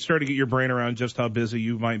 Yeah, are you starting to get your brain around just how busy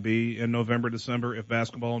you might be in November, December if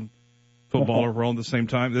basketball and football are rolling at the same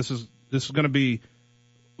time? This is going to be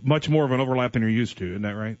much more of an overlap than you're used to, isn't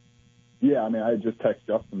that right? Yeah, I just texted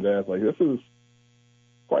Justin today. I was like, this is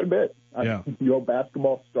quite a bit. Yeah.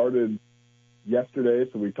 Basketball started yesterday,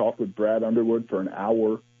 so we talked with Brad Underwood for an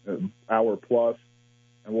hour plus,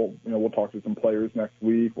 and we'll talk to some players next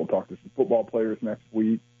week. We'll talk to some football players next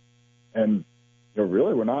week, and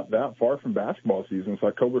really we're not that far from basketball season. It's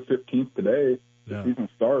October 15th today. The season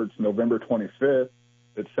starts November 25th.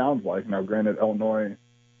 It sounds like, now granted, Illinois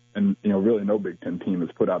and really no Big Ten team has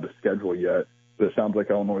put out a schedule yet, but it sounds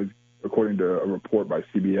like Illinois, according to a report by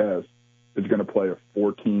CBS, is going to play a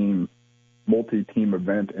 4-team multi-team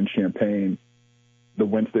event in Champaign the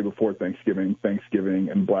Wednesday before Thanksgiving,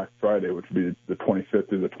 and Black Friday, which would be the 25th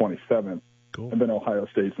through the 27th. Cool. And then Ohio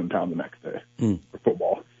State's in town the next day for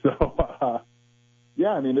football. So,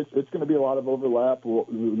 it's going to be a lot of overlap.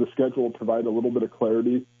 The schedule will provide a little bit of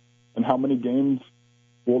clarity. And how many games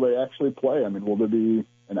will they actually play? Will there be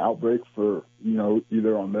an outbreak for,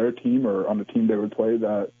 either on their team or on the team they would play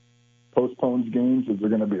that postpones games? Is there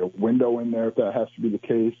going to be a window in there if that has to be the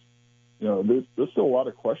case? There's still a lot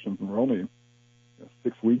of questions, and we're only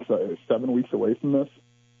 7 weeks away from this.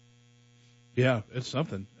 Yeah, it's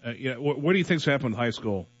something. What do you think's happened with high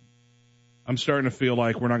school? I'm starting to feel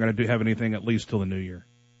like we're not going to have anything at least till the new year.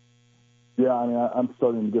 Yeah, I'm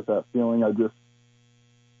starting to get that feeling.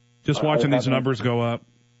 Just watching these numbers go up,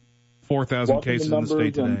 4,000 cases in the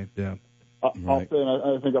state today. Yeah, I'll say,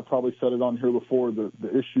 and I think I've probably said it on here before, the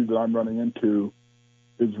issue that I'm running into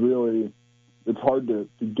is really, it's hard to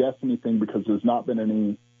guess anything because there's not been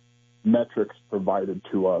any metrics provided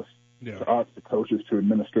to us, to coaches, to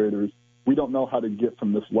administrators. We don't know how to get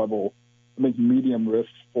from this level. I think medium-risk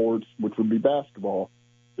sports, which would be basketball,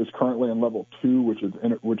 is currently in level 2, which is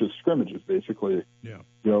scrimmages, basically,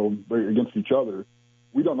 against each other.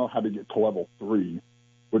 We don't know how to get to level 3,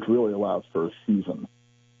 which really allows for a season.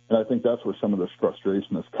 And I think that's where some of this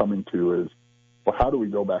frustration is coming to is, well, how do we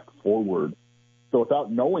go back forward? So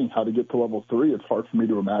without knowing how to get to level 3, it's hard for me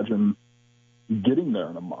to imagine getting there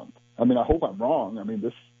in a month. I hope I'm wrong.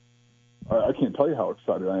 I can't tell you how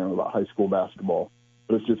excited I am about high school basketball,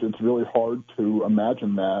 but it's really hard to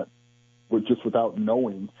imagine that without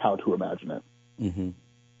knowing how to imagine it. Mm-hmm.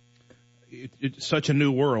 It's such a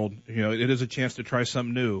new world. It is a chance to try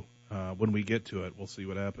something new. When we get to it, we'll see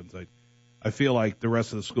what happens. I feel like the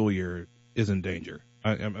rest of the school year is in danger.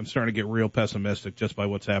 I'm starting to get real pessimistic just by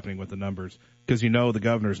what's happening with the numbers, because the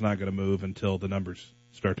governor's not going to move until the numbers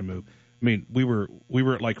start to move. We were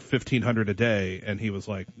at like 1,500 a day, and he was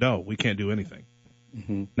like, "No, we can't do anything."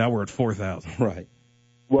 Mm-hmm. Now we're at 4,000. Right.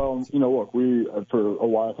 Well, look, we for a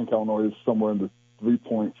while I think Illinois is somewhere in the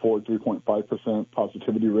 3.4, 3.5%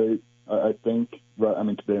 positivity rate. I think.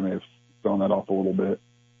 Today may have thrown that off a little bit.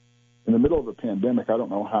 In the middle of a pandemic, I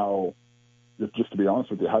don't know how. Just to be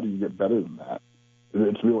honest with you, how do you get better than that?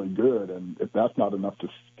 It's really good, and if that's not enough to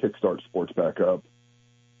kickstart sports back up,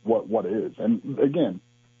 what is? And again,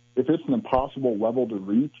 if it's an impossible level to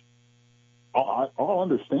reach, I'll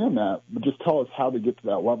understand that, but just tell us how to get to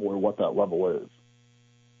that level or what that level is.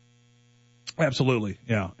 Absolutely,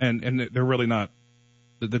 yeah. And they're really not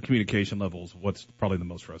the communication levels. What's probably the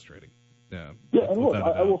most frustrating. Yeah. Yeah, and look,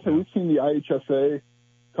 I will say we've seen the IHSA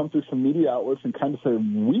come through some media outlets and kind of say,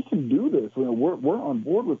 we can do this. We're on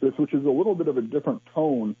board with this, which is a little bit of a different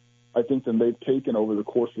tone, I think, than they've taken over the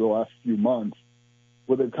course of the last few months,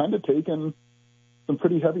 where they've kind of taken some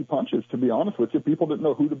pretty heavy punches, to be honest with you. People didn't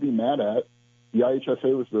know who to be mad at. The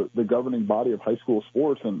IHSA was the governing body of high school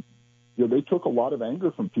sports, and they took a lot of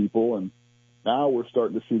anger from people, and now we're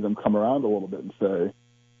starting to see them come around a little bit and say,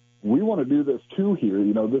 we want to do this too here.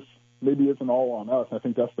 This maybe isn't all on us. I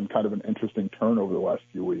think that's been kind of an interesting turn over the last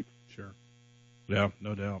few weeks. Sure. Yeah,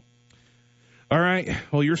 no doubt. All right.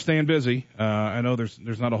 Well, you're staying busy. I know there's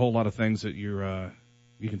not a whole lot of things that you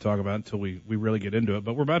can talk about until we really get into it,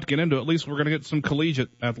 but we're about to get into it. At least we're going to get some collegiate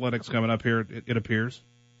athletics coming up here, it appears.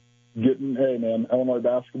 Illinois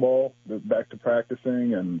basketball, back to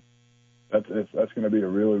practicing, and that's going to be a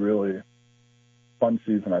really, really fun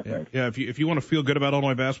season, I think. Yeah, if you want to feel good about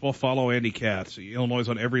Illinois basketball, follow Andy Katz. Illinois is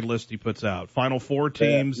on every list he puts out. Final four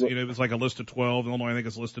teams, it's like a list of 12. Illinois, I think,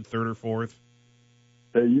 is listed third or fourth.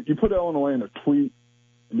 You put Illinois in a tweet,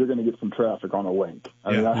 and you're going to get some traffic on a link.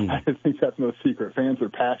 I mean, I think that's no secret. Fans are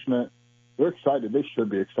passionate. They're excited. They should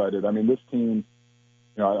be excited. I mean, this team,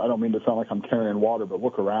 I don't mean to sound like I'm carrying water, but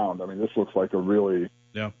look around. I mean, this looks like a really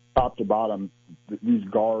top to bottom. These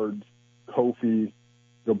guards, Kofi,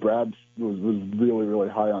 Brad was really, really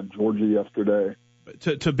high on Georgia yesterday.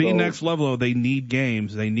 To be next level, they need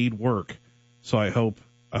games. They need work. So I hope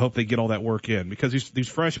they get all that work in, because these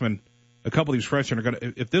freshmen, a couple of these freshmen are going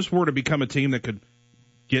to, if this were to become a team that could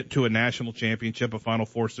get to a national championship, a Final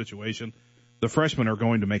Four situation, the freshmen are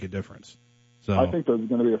going to make a difference. So I think there's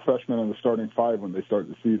going to be a freshman in the starting five when they start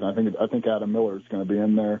the season. I think Adam Miller is going to be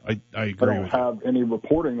in there. I agree. I don't have any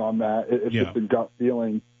reporting on that. It's just a gut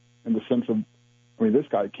feeling in the sense of, I mean, this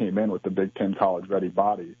guy came in with the Big Ten college-ready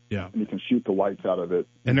body, and he can shoot the lights out of it.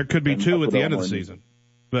 And there could be two at the end of the season,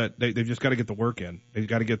 but they've just got to get the work in. They've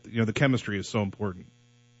got to get, the chemistry is so important.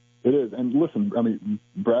 It is. And listen, I mean,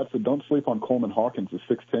 Brad said don't sleep on Coleman Hawkins,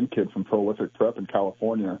 a 6'10" kid from Prolific Prep in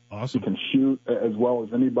California. Awesome. He can shoot as well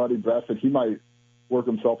as anybody. Brad said he might work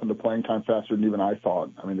himself into playing time faster than even I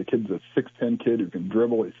thought. I mean, the kid's a 6'10" kid who can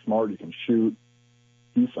dribble, he's smart, he can shoot.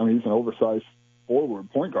 He's an oversized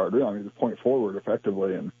forward, point guard, really. I mean, he's a point forward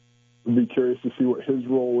effectively, and we'd be curious to see what his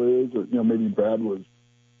role is. Or, maybe Brad was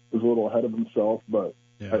a little ahead of himself, but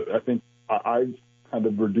I think I've kind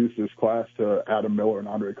of reduced this class to Adam Miller and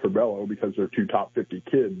Andre Curbelo because they're two top 50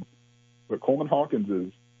 kids. But Coleman Hawkins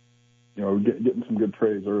is, getting some good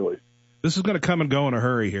praise early. This is going to come and go in a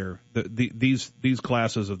hurry here. These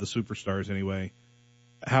classes of the superstars, anyway.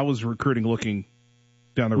 How is recruiting looking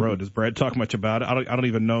down the road? Does Brad talk much about it? I don't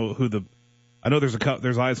even know who the. I know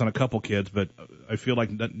there's eyes on a couple kids, but I feel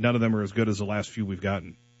like none of them are as good as the last few we've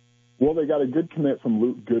gotten. Well, they got a good commit from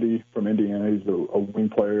Luke Goody from Indiana. He's a wing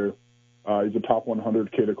player. He's a top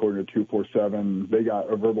 100 kid according to 247. They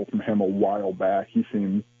got a verbal from him a while back. He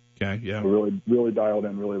seems really, really dialed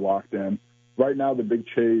in, really locked in. Right now, the big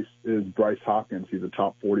chase is Bryce Hopkins. He's a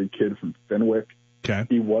top 40 kid from Fenwick. Okay.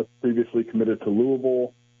 He was previously committed to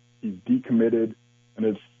Louisville. He's decommitted, and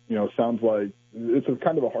it's sounds like it's a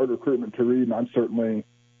kind of a hard recruitment to read. And I'm certainly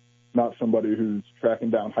not somebody who's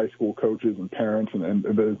tracking down high school coaches and parents, and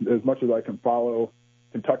as much as I can follow,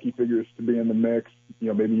 Kentucky figures to be in the mix.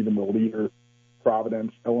 Maybe even the leader,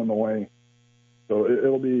 Providence, Illinois. So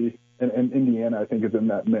it'll be, and Indiana, I think, is in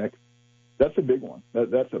that mix. That's a big one.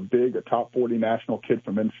 That's a top 40 national kid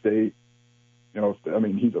from in-state.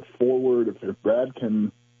 He's a forward. If Brad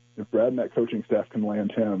and that coaching staff can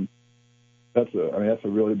land him, that's a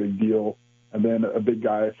really big deal. And then a big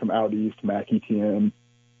guy from out east, Mack Etienne.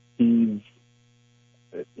 It's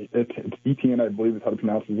Etienne, I believe is how to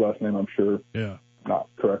pronounce his last name. I'm sure. Yeah. Not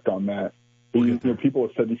correct on that. People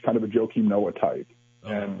have said he's kind of a Joakim Noah type,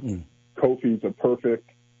 and Kofi's a perfect.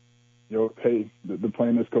 Hey, the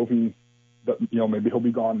plan is Kofi. Maybe he'll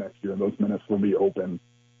be gone next year, and those minutes will be open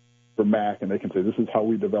for Mack, and they can say, "This is how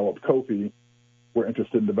we developed Kofi. We're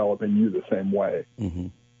interested in developing you the same way." Mm-hmm.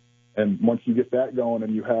 And once you get that going,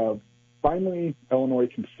 and you have finally Illinois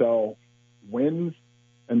can sell wins,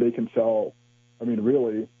 and they can sell.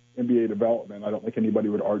 Really, NBA development. I don't think anybody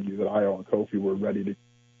would argue that Io and Kofi were ready to,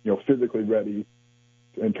 physically ready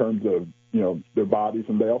in terms of, their bodies.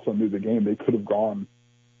 And they also knew the game. They could have gone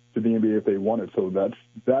to the NBA if they wanted. So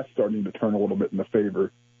that's starting to turn a little bit in the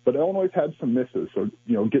favor. But Illinois had some misses. So,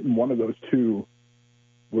 getting one of those two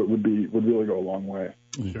would really go a long way.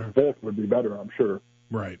 Sure. Fifth would be better, I'm sure.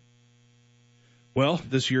 Right. Well,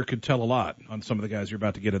 this year could tell a lot on some of the guys you're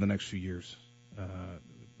about to get in the next few years.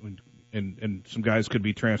 And some guys could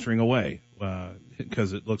be transferring away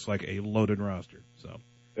because it looks like a loaded roster. So.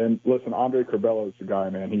 And listen, Andre Curbelo is the guy,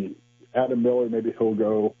 man. Adam Miller, maybe he'll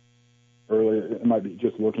go early. It might be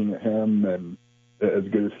just looking at him, and as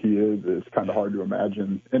good as he is, it's kind of hard to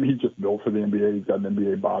imagine. And he's just built for the NBA. He's got an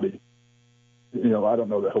NBA body. I don't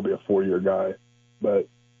know that he'll be a 4-year guy, but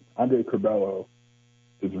Andre Curbelo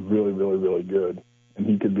is really, really, really good, and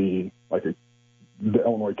he could be like the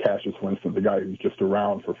Illinois Cassius Winston, the guy who's just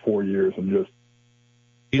around for 4 years and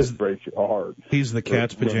just breaks your heart. He's the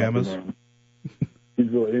cat's pajamas. He's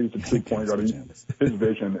a true point guard. His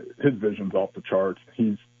vision's off the charts.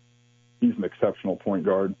 He's an exceptional point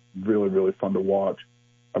guard. Really, really fun to watch.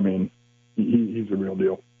 He's a real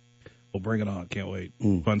deal. Well, bring it on. Can't wait.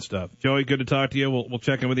 Fun stuff. Joey, good to talk to you. We'll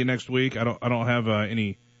check in with you next week. I don't have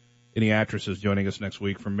any actresses joining us next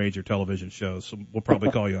week from major television shows, so we'll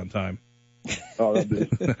probably call you on time. Oh, that'd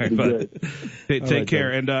be great. Take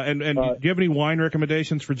care. And do you have any wine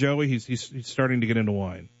recommendations for Joey? He's starting to get into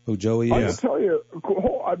wine. Who, Joey? I can tell you.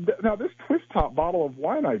 Now, this twist top bottle of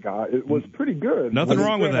wine I got, it was pretty good. Nothing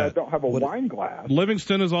wrong with that. I don't have a wine glass.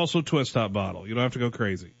 Livingston is also twist top bottle. You don't have to go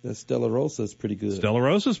crazy. The Stella Rosa is pretty good. Stella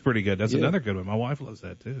Rosa is pretty good. That's another good one. My wife loves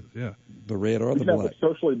that too. Yeah. The red or the black. black. A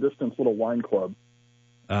socially distanced little wine club.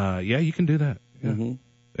 Yeah, you can do that. Yeah. Mm-hmm.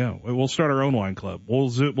 Yeah, we'll start our own wine club. We'll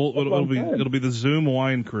Zoom. It'll be the Zoom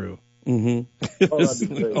wine crew. Mm-hmm. Oh, that'd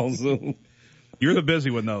be great. On Zoom. You're the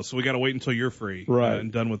busy one though, so we got to wait until you're free. Right. And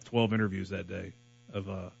done with 12 interviews that day.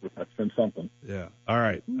 That's been something. Yeah. All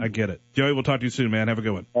right. I get it. Joey, we'll talk to you soon, man. Have a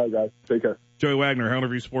good one. All right, guys. Take care. Joey Wagner, Herald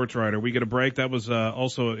Review Sportswriter. We get a break. That was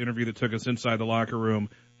also an interview that took us inside the locker room,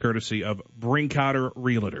 courtesy of Brinkotter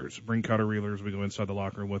Realtors. Brinkotter Realtors, we go inside the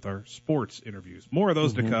locker room with our sports interviews. More of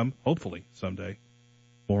those to come, hopefully, someday.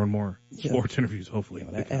 More and more sports interviews, hopefully.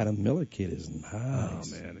 That Adam Miller kid is nice. Oh,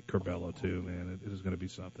 man. Corbello, too, man. It is going to be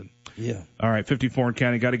something. Yeah. All right, 54 in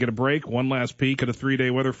county. Got to get a break. One last peek at a 3-day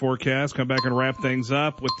weather forecast. Come back and wrap things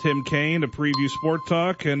up with Tim Kaine to preview Sport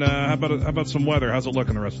Talk. And how about some weather? How's it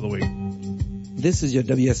looking the rest of the week? This is your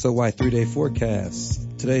WSOY 3-day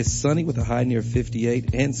forecast. Today is sunny with a high near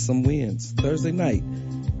 58 and some winds. Thursday night,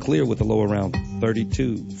 clear with a low around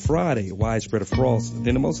 32. Friday, a wide spread of frost,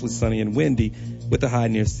 then mostly sunny and windy with a high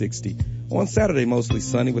near 60. On Saturday, mostly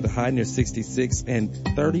sunny with a high near 66 and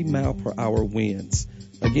 30-mile-per-hour winds.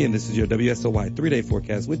 Again, this is your WSOY 3-day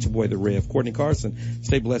forecast with your boy, The Rev, Courtney Carson.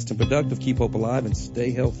 Stay blessed and productive, keep hope alive, and stay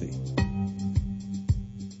healthy.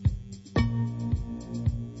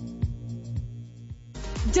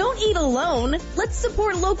 Don't eat alone. Let's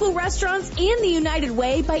support local restaurants and the United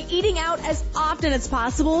Way by eating out as often as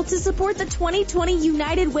possible to support the 2020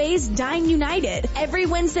 United Way's Dine United. Every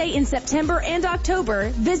Wednesday in September and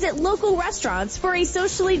October, visit local restaurants for a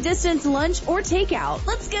socially distanced lunch or takeout.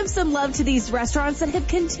 Let's give some love to these restaurants that have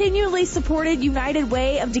continually supported United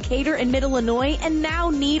Way of Decatur and Mid-Illinois and now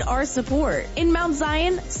need our support. In Mount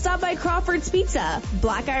Zion, stop by Crawford's Pizza,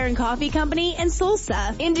 Black Iron Coffee Company, and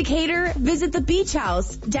Solsa. In Decatur, visit the Beach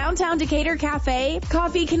House, Downtown Decatur Cafe,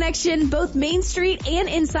 Coffee Connection, both Main Street and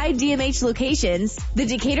inside DMH locations, the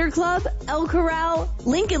Decatur Club, El Corral,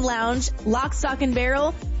 Lincoln Lounge, Lock, Stock, and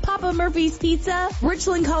Barrel, Papa Murphy's Pizza,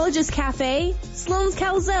 Richland College's Cafe, Sloan's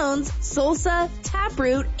Calzones, Solsa,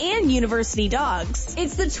 Taproot, and University Dogs.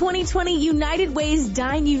 It's the 2020 United Way's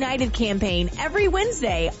Dine United campaign every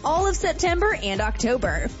Wednesday, all of September and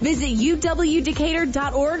October. Visit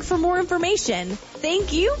uwdecatur.org for more information.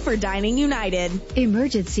 Thank you for Dining United.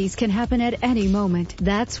 Emergencies can happen at any moment.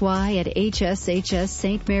 That's why at HSHS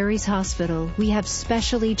St. Mary's Hospital, we have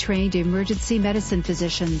specially trained emergency medicine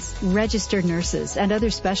physicians, registered nurses, and other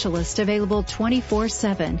specialists available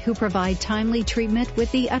 24/7 who provide timely treatment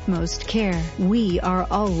with the utmost care. We are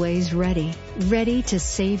always ready to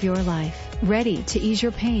save your life, ready to ease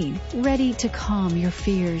your pain, ready to calm your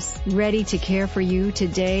fears, ready to care for you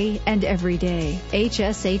today and every day.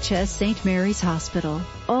 HSHS St. Mary's Hospital,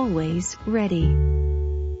 always ready.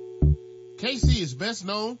 KC is best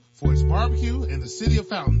known for its barbecue in the city of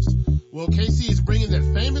fountains. Well, KC is bringing that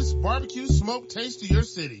famous barbecue smoke taste to your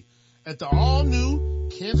city at the all-new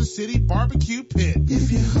Kansas City Barbecue Pit.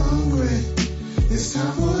 If you're hungry, it's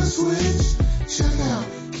time for a switch. Check out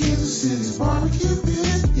Kansas City's Barbecue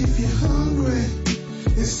Pit. If you're hungry,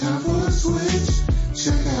 it's time for a switch.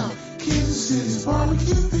 Check out Kansas City's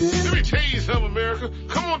Barbecue Pit. Let me tell you something, America.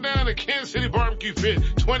 Come on down to Kansas City Barbecue Pit,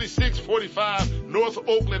 2645 North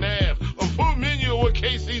Oakland Ave. A full menu of what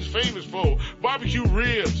KC's famous for. Barbecue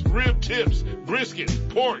ribs, rib tips, brisket,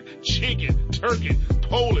 pork, chicken, turkey,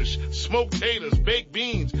 Polish, smoked potatoes, baked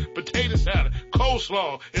beans, potato salad,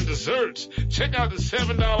 coleslaw, and desserts. Check out the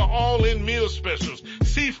 $7 all-in meal specials.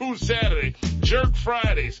 Seafood Saturday, Jerk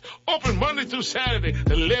Fridays. Open Monday through Saturday,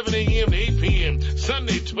 11 a.m. to 8 p.m.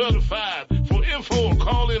 Sunday, 12 to 5. For info or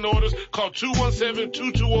call-in orders, call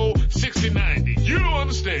 217-220-6090. You don't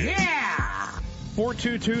understand. Yeah!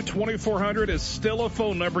 422-2400 is still a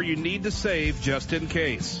phone number you need to save just in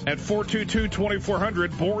case. At 422-2400,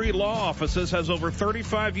 Borey Law Offices has over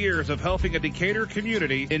 35 years of helping a Decatur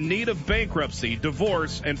community in need of bankruptcy,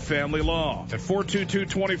 divorce, and family law. At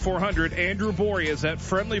 422-2400, Andrew Borey is that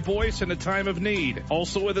friendly voice in a time of need.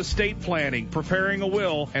 Also with estate planning, preparing a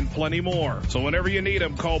will, and plenty more. So whenever you need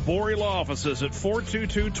him, call Borey Law Offices at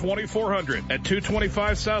 422-2400 at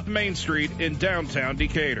 225 South Main Street in downtown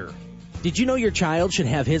Decatur. Did you know your child should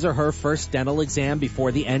have his or her first dental exam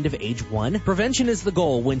before the end of age 1? Prevention is the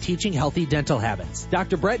goal when teaching healthy dental habits.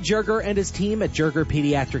 Dr. Brett Jerger and his team at Jerger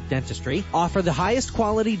Pediatric Dentistry offer the highest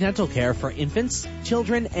quality dental care for infants,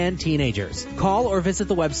 children, and teenagers. Call or visit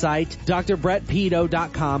the website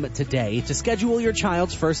drbrettpedo.com today to schedule your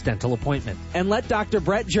child's first dental appointment. And let Dr.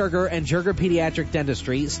 Brett Jerger and Jerger Pediatric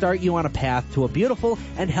Dentistry start you on a path to a beautiful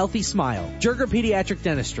and healthy smile. Jerger Pediatric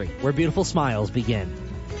Dentistry, where beautiful smiles begin.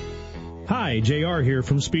 Hi, JR here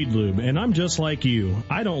from Speed Lube, and I'm just like you.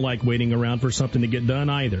 I don't like waiting around for something to get done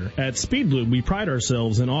either. At Speed Lube, we pride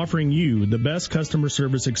ourselves in offering you the best customer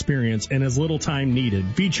service experience in as little time needed,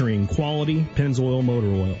 featuring quality Pennzoil motor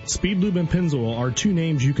oil. Speed Lube and Pennzoil are two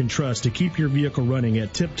names you can trust to keep your vehicle running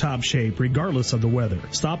at tip-top shape regardless of the weather.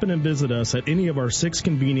 Stop in and visit us at any of our 6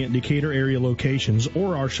 convenient Decatur area locations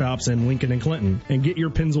or our shops in Lincoln and Clinton, and get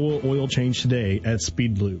your Pennzoil oil change today at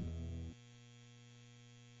Speed Lube.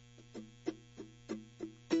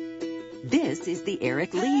 This is the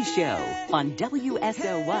Eric Lee Show on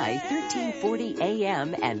WSOY 1340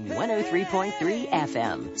 AM and 103.3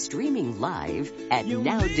 FM. Streaming live at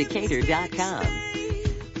nowdecatur.com.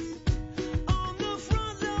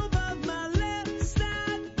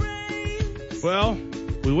 Well,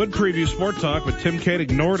 we would preview Sport Talk, but Tim Cate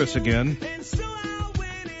ignored us again.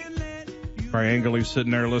 Triangula's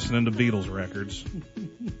sitting there listening to Beatles records.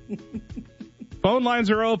 Phone lines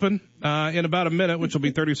are open in about a minute, which will be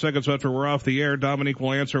 30 seconds after we're off the air. Dominique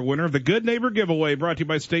will answer a winner of the Good Neighbor Giveaway, brought to you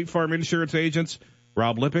by State Farm Insurance Agents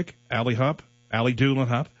Rob Lippick, Allie Hupp, Allie Doolin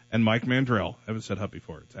Hupp, and Mike Mandrell. I haven't said Hupp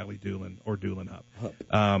before. It's Allie Doolin or Doolin Hupp.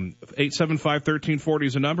 875-1340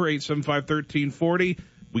 is the number, 875-1340.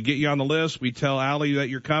 We get you on the list. We tell Allie that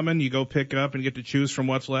you're coming. You go pick up and get to choose from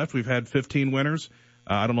what's left. We've had 15 winners.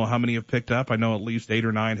 I don't know how many have picked up. I know at least 8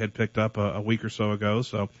 or 9 had picked up a week or so ago,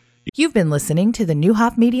 so... You've been listening to the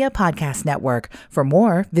Neuhoff Media Podcast Network. For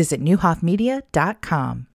more, visit neuhoffmedia.com.